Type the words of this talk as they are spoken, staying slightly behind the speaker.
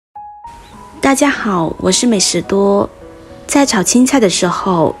大家好，我是美食多。在炒青菜的时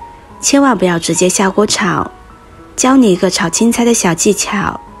候，千万不要直接下锅炒。教你一个炒青菜的小技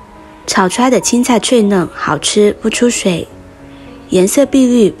巧，炒出来的青菜脆嫩好吃不出水，颜色碧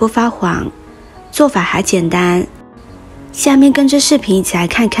绿不发黄，做法还简单。下面跟着视频一起来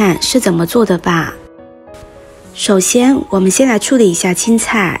看看是怎么做的吧。首先，我们先来处理一下青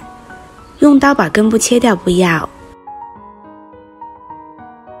菜，用刀把根部切掉不要。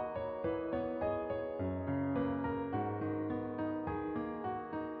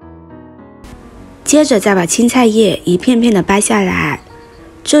接着再把青菜叶一片片的掰下来，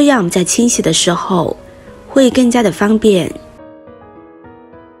这样我们在清洗的时候会更加的方便。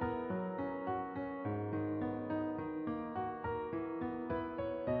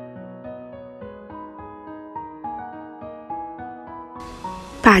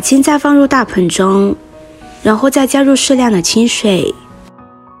把青菜放入大盆中，然后再加入适量的清水。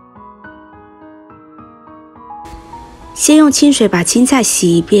先用清水把青菜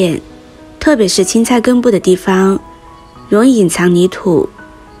洗一遍，特别是青菜根部的地方，容易隐藏泥土。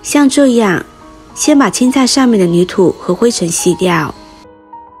像这样，先把青菜上面的泥土和灰尘洗掉。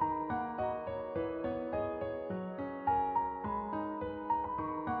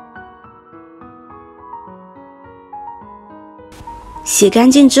洗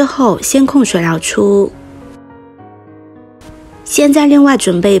干净之后，先控水捞出。现在另外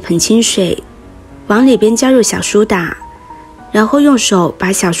准备一盆清水，往里边加入小苏打，然后用手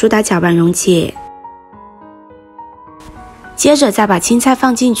把小苏打搅拌溶解。接着再把青菜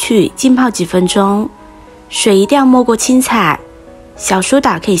放进去浸泡几分钟，水一定要没过青菜，小苏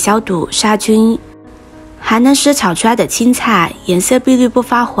打可以消毒杀菌，还能使炒出来的青菜颜色碧绿不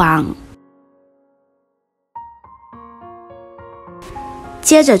发黄。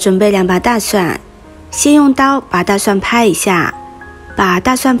接着准备2把大蒜，先用刀把大蒜拍一下，把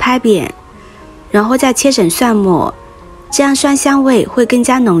大蒜拍扁，然后再切成蒜末，这样蒜香味会更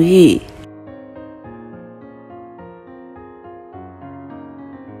加浓郁。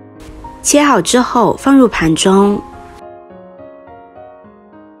切好之后放入盘中，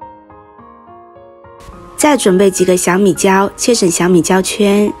再准备几个小米椒，切成小米椒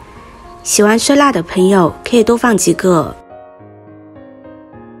圈，喜欢吃辣的朋友可以多放几个。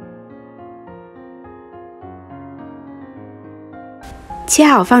切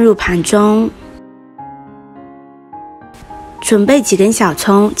好放入盘中，准备几根小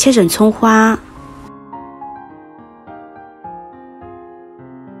葱，切成葱花，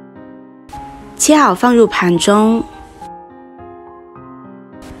切好放入盘中。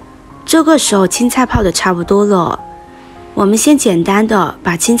这个时候青菜泡得差不多了，我们先简单的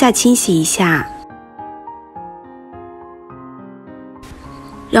把青菜清洗一下，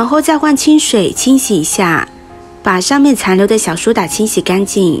然后再换清水清洗一下，把上面残留的小苏打清洗干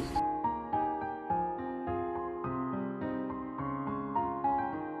净。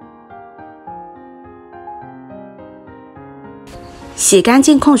洗干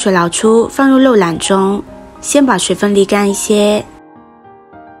净控水捞出，放入肉篮中，先把水分沥干一些。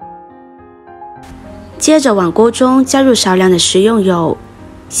接着往锅中加入少量的食用油，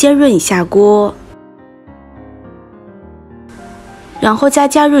先润一下锅，然后再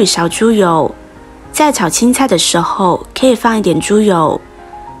加入1勺猪油。在炒青菜的时候可以放一点猪油，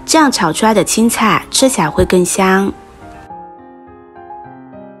这样炒出来的青菜吃起来会更香。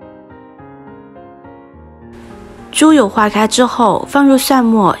猪油化开之后放入蒜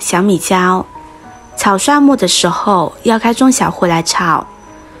末、小米椒，炒蒜末的时候要开中小火来炒，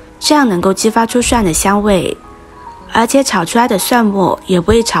这样能够激发出蒜的香味，而且炒出来的蒜末也不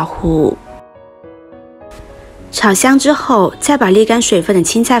会炒糊。炒香之后再把沥干水分的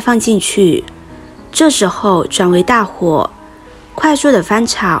青菜放进去，这时候转为大火，快速的翻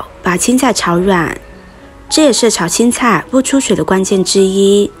炒，把青菜炒软，这也是炒青菜不出水的关键之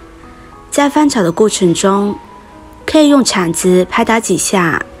一。在翻炒的过程中，可以用铲子拍打几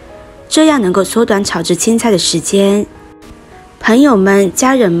下，这样能够缩短炒制青菜的时间。朋友们、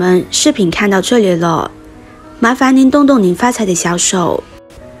家人们，视频看到这里了，麻烦您动动您发财的小手，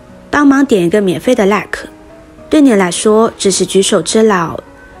帮忙点一个免费的 like， 对你来说只是举手之劳，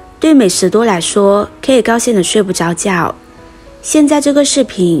对美食多来说可以高兴的睡不着觉。现在这个视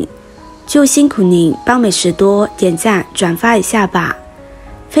频就辛苦您帮美食多点赞转发一下吧，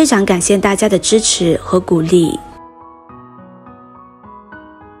非常感谢大家的支持和鼓励。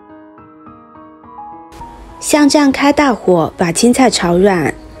像这样开大火把青菜炒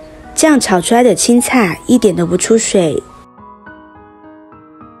软，这样炒出来的青菜一点都不出水。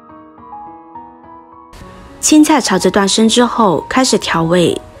青菜炒至断生之后开始调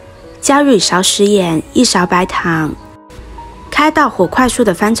味，加入1勺食盐、1勺白糖，开大火快速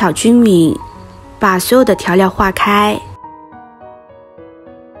的翻炒均匀，把所有的调料化开，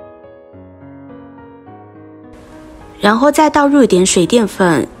然后再倒入一点水淀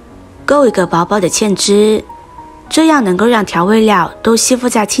粉，勾一个薄薄的芡汁，这样能够让调味料都吸附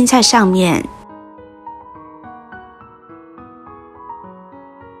在青菜上面。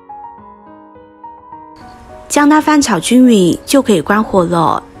将它翻炒均匀就可以关火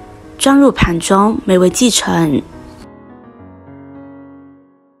了，装入盘中，美味继承。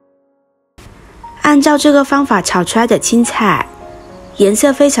按照这个方法炒出来的青菜，颜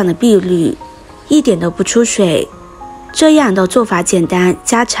色非常的碧绿，一点都不出水。这样的做法简单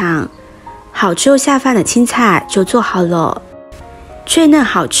家常，好吃又下饭的青菜就做好了，脆嫩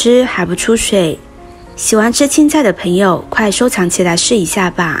好吃还不出水。喜欢吃青菜的朋友，快收藏起来试一下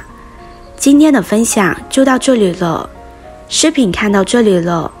吧。今天的分享就到这里了，视频看到这里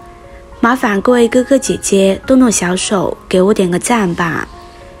了，麻烦各位哥哥姐姐动动小手，给我点个赞吧。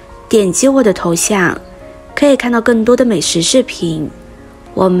点击我的头像，可以看到更多的美食视频。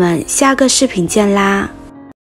我们下个视频见啦！